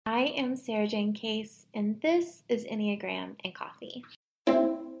I am Sarah Jane Case, and this is Enneagram and Coffee.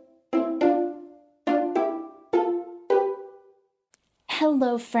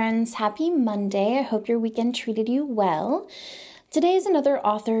 Hello, friends. Happy Monday. I hope your weekend treated you well. Today is another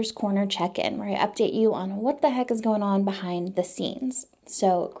Author's Corner check-in where I update you on what the heck is going on behind the scenes.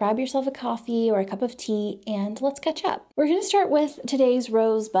 So grab yourself a coffee or a cup of tea and let's catch up. We're going to start with today's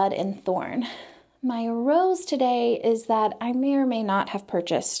Rosebud and Thorn. My rose today is that I may or may not have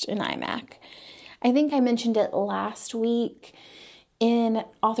purchased an iMac. I think I mentioned it last week in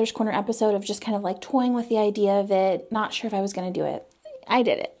Author's Corner episode of just kind of like toying with the idea of it, not sure if I was going to do it. I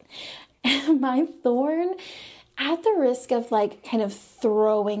did it. My thorn, at the risk of like kind of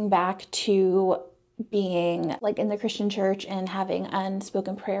throwing back to being like in the Christian church and having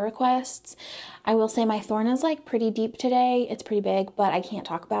unspoken prayer requests, I will say my thorn is like pretty deep today. It's pretty big, but I can't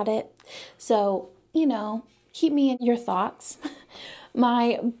talk about it. So, keep me in your thoughts.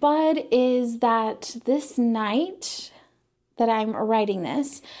 My bud is that this night that I'm writing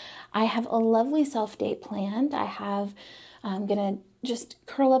this, I have a lovely self-date planned. I'm going to just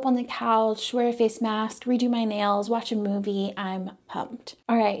curl up on the couch, wear a face mask, redo my nails, watch a movie. I'm pumped.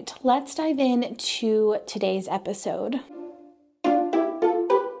 All right, let's dive into today's episode.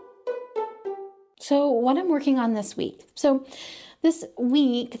 So what I'm working on this week. So this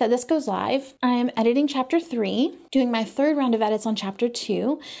week that this goes live, I'm editing chapter 3, doing my third round of edits on chapter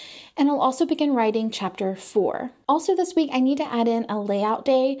 2, and I'll also begin writing chapter 4. Also this week, I need to add in a layout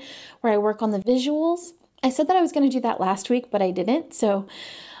day where I work on the visuals. I said that I was going to do that last week, but I didn't. So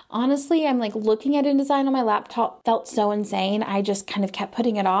honestly, I'm like looking at InDesign on my laptop felt so insane. I just kind of kept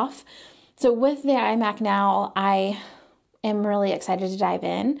putting it off. So with the iMac now, I am really excited to dive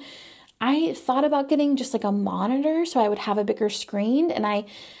in. I thought about getting just like a monitor so I would have a bigger screen. And I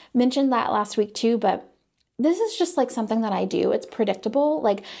mentioned that last week too, but this is just like something that I do. It's predictable.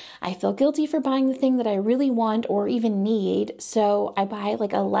 Like I feel guilty for buying the thing that I really want or even need. So I buy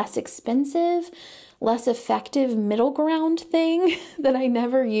like a less expensive, less effective middle ground thing that I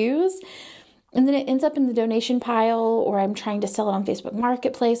never use. And then it ends up in the donation pile or I'm trying to sell it on Facebook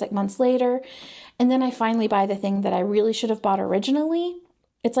Marketplace like months later. And then I finally buy the thing that I really should have bought originally.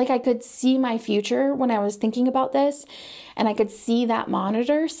 It's like I could see my future when I was thinking about this, and I could see that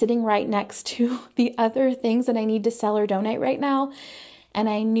monitor sitting right next to the other things that I need to sell or donate right now. And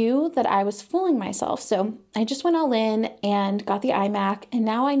I knew that I was fooling myself. So I just went all in and got the iMac, and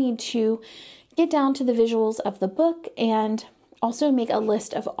now I need to get down to the visuals of the book and also make a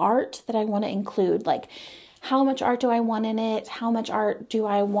list of art that I want to include. Like how much art do I want in it? How much art do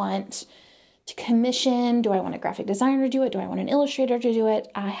I want to commission? Do I want a graphic designer to do it? Do I want an illustrator to do it?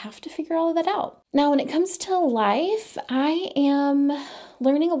 I have to figure all of that out. Now, when it comes to life, I am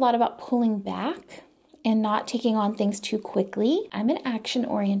learning a lot about pulling back and not taking on things too quickly. I'm an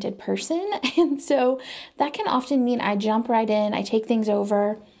action-oriented person, and so that can often mean I jump right in, I take things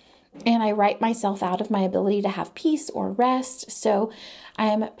over, and I write myself out of my ability to have peace or rest. So I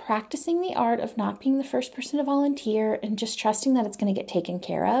am practicing the art of not being the first person to volunteer and just trusting that it's going to get taken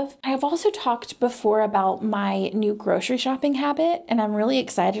care of. I have also talked before about my new grocery shopping habit, and I'm really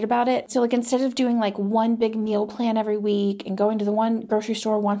excited about it. So like instead of doing like one big meal plan every week and going to the one grocery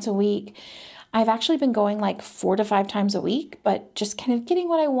store once a week, I've actually been going like 4 to 5 times a week, but just kind of getting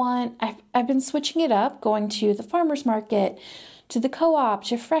what I want. I've been switching it up, going to the farmer's market, to the co-op,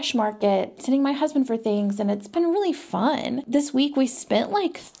 to Fresh Market, sending my husband for things, and it's been really fun. This week we spent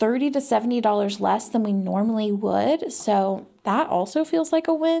like $30 to $70 less than we normally would, so that also feels like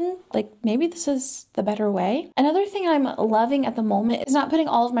a win. Like maybe this is the better way. Another thing I'm loving at the moment is not putting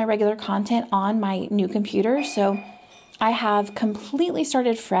all of my regular content on my new computer, so I have completely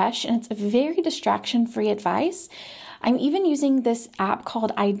started fresh, and it's a very distraction-free advice. I'm even using this app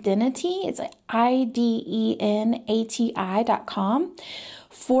called Identity. It's IDENATI.com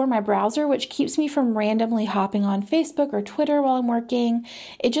for my browser, which keeps me from randomly hopping on Facebook or Twitter while I'm working.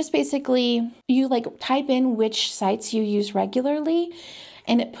 It just basically, you like type in which sites you use regularly,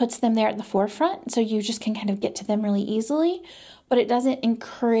 and it puts them there at the forefront. So you just can kind of get to them really easily. But it doesn't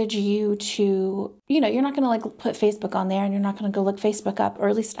encourage you to, you're not going to like put Facebook on there and you're not going to go look Facebook up, or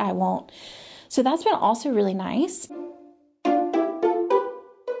at least I won't. So that's been also really nice.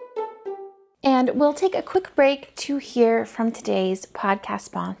 And we'll take a quick break to hear from today's podcast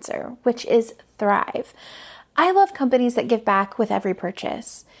sponsor, which is Thrive. I love companies that give back with every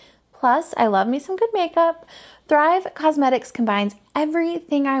purchase. Plus, I love me some good makeup. Thrive Cosmetics combines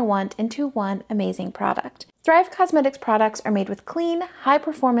everything I want into one amazing product. Thrive Cosmetics products are made with clean,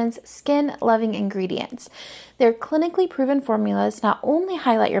 high-performance, skin-loving ingredients. Their clinically proven formulas not only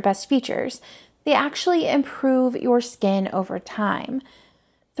highlight your best features, they actually improve your skin over time.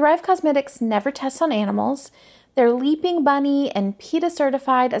 Thrive Causemetics never tests on animals. They're Leaping Bunny and PETA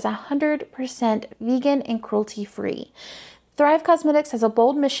certified as 100% vegan and cruelty-free. Thrive Causemetics has a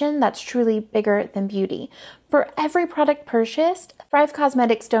bold mission that's truly bigger than beauty. For every product purchased, Thrive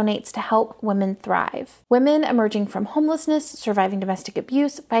Causemetics donates to help women thrive. Women emerging from homelessness, surviving domestic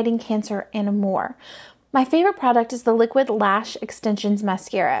abuse, fighting cancer, and more. My favorite product is the Liquid Lash Extensions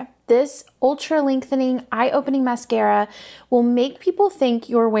Mascara. This ultra-lengthening, eye-opening mascara will make people think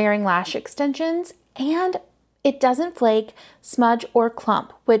you're wearing lash extensions, and it doesn't flake, smudge, or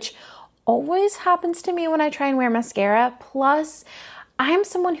clump, which always happens to me when I try and wear mascara. Plus, I'm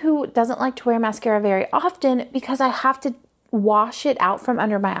someone who doesn't like to wear mascara very often because I have to wash it out from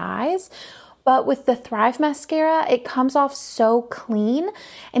under my eyes. But with the Thrive mascara, it comes off so clean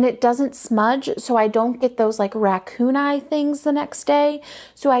and it doesn't smudge, so I don't get those like raccoon eye things the next day.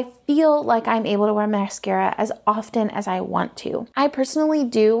 So I feel like I'm able to wear mascara as often as I want to. I personally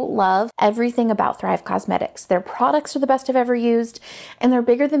do love everything about Thrive Causemetics. Their products are the best I've ever used, and their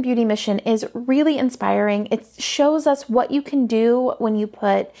Bigger Than Beauty mission is really inspiring. It shows us what you can do when you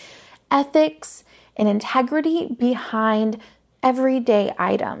put ethics and integrity behind everyday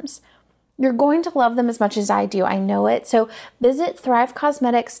items. You're going to love them as much as I do. I know it. So visit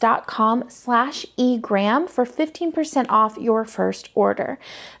thrivecausemetics.com/egram for 15% off your first order.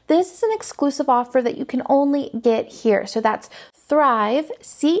 This is an exclusive offer that you can only get here. So that's Thrive,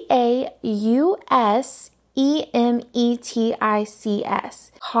 CAUSEMETICS,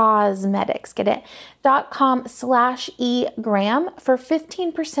 Causemetics, get it? .com/egram for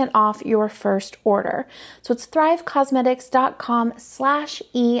 15% off your first order. So it's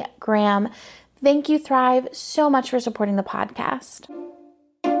thrivecausemetics.com/egram. Thank you, Thrive, so much for supporting the podcast.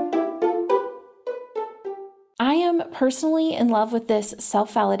 I am personally in love with this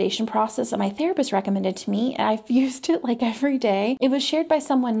self-validation process that my therapist recommended to me, and I've used it like every day. It was shared by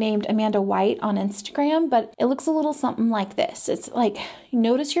someone named Amanda White on Instagram, but it looks a little something like this. It's like,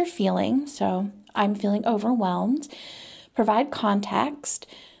 notice your feeling. So I'm feeling overwhelmed. Provide context.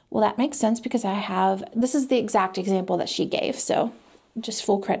 Well, that makes sense because this is the exact example that she gave. So just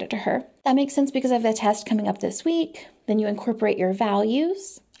full credit to her. That makes sense because I have a test coming up this week. Then you incorporate your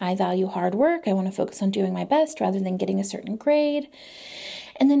values. I value hard work. I want to focus on doing my best rather than getting a certain grade.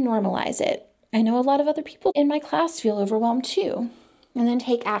 And then normalize it. I know a lot of other people in my class feel overwhelmed too. And then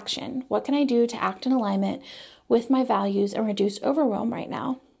take action. What can I do to act in alignment with my values and reduce overwhelm right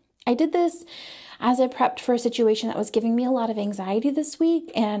now? I did this as I prepped for a situation that was giving me a lot of anxiety this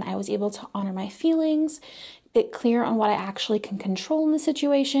week, and I was able to honor my feelings, get clear on what I actually can control in the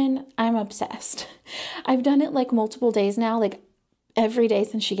situation. I'm obsessed. I've done it like multiple days now, like every day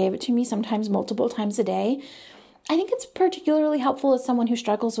since she gave it to me, sometimes multiple times a day. I think it's particularly helpful as someone who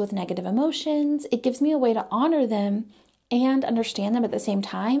struggles with negative emotions. It gives me a way to honor them and understand them at the same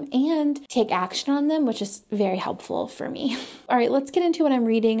time and take action on them, which is very helpful for me. All right, let's get into what I'm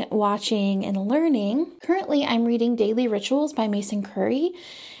reading, watching, and learning. Currently, I'm reading Daily Rituals by Mason Curry.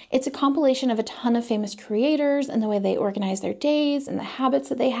 It's a compilation of a ton of famous creators and the way they organize their days and the habits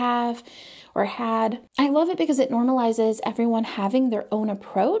that they have or had. I love it because it normalizes everyone having their own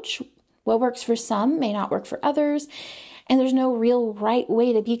approach. What works for some may not work for others, and there's no real right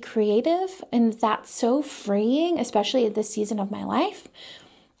way to be creative, and that's so freeing, especially at this season of my life.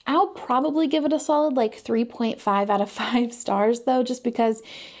 I'll probably give it a solid like 3.5 out of 5 stars though, just because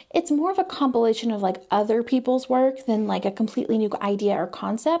it's more of a compilation of like other people's work than like a completely new idea or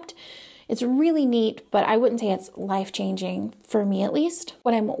concept. It's really neat, but I wouldn't say it's life-changing for me at least.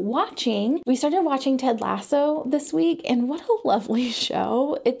 What I'm watching, we started watching Ted Lasso this week, and what a lovely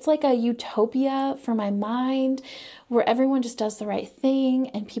show. It's like a utopia for my mind where everyone just does the right thing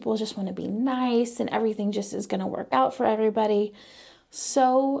and people just want to be nice and everything just is going to work out for everybody.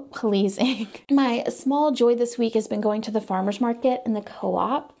 So pleasing. My small joy this week has been going to the farmer's market and the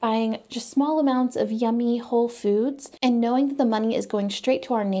co-op, buying just small amounts of yummy whole foods, and knowing that the money is going straight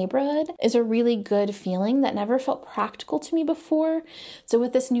to our neighborhood is a really good feeling that never felt practical to me before. So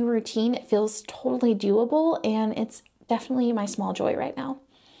with this new routine, it feels totally doable, and it's definitely my small joy right now.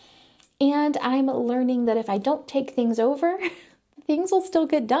 And I'm learning that if I don't take things over, things will still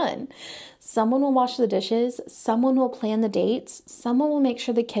get done. Someone will wash the dishes, someone will plan the dates, someone will make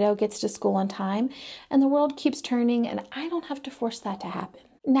sure the kiddo gets to school on time, and the world keeps turning, and I don't have to force that to happen.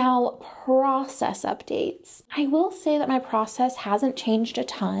 Now, process updates. I will say that my process hasn't changed a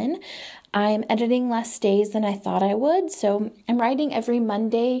ton. I'm editing less days than I thought I would, so I'm writing every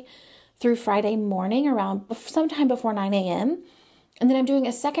Monday through Friday morning around sometime before 9 a.m., and then I'm doing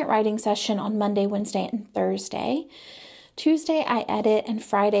a second writing session on Monday, Wednesday, and Thursday. Tuesday I edit, and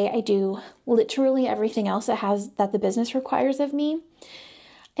Friday I do literally everything else that the business requires of me.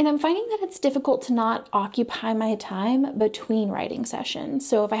 And I'm finding that it's difficult to not occupy my time between writing sessions.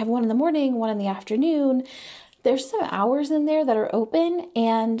 So if I have one in the morning, one in the afternoon, there's some hours in there that are open,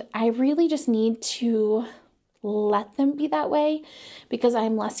 and I really just need to let them be that way because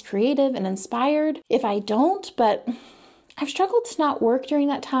I'm less creative and inspired if I don't. But I've struggled to not work during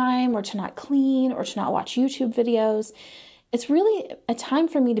that time, or to not clean, or to not watch YouTube videos. It's really a time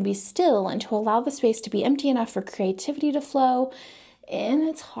for me to be still and to allow the space to be empty enough for creativity to flow. And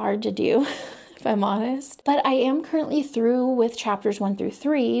it's hard to do, if I'm honest. But I am currently through with chapters 1 through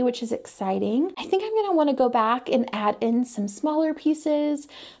 3, which is exciting. I think I'm going to want to go back and add in some smaller pieces.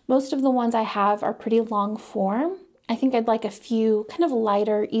 Most of the ones I have are pretty long form. I think I'd like a few kind of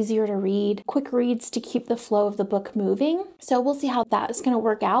lighter, easier to read, quick reads to keep the flow of the book moving. So we'll see how that's going to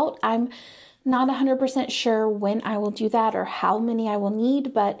work out. I'm not 100% sure when I will do that or how many I will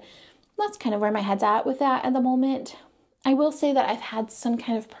need, but that's kind of where my head's at with that at the moment. I will say that I've had some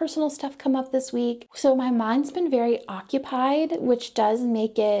kind of personal stuff come up this week, so my mind's been very occupied, which does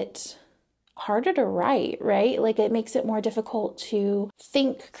make it harder to write, right? Like, it makes it more difficult to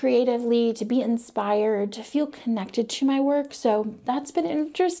think creatively, to be inspired, to feel connected to my work. So that's been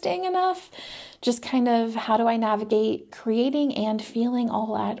interesting enough. Just kind of, how do I navigate creating and feeling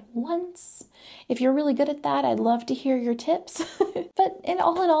all at once? If you're really good at that, I'd love to hear your tips. But in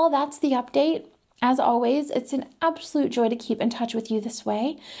all, that's the update. As always, it's an absolute joy to keep in touch with you this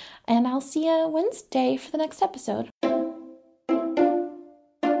way. And I'll see you Wednesday for the next episode.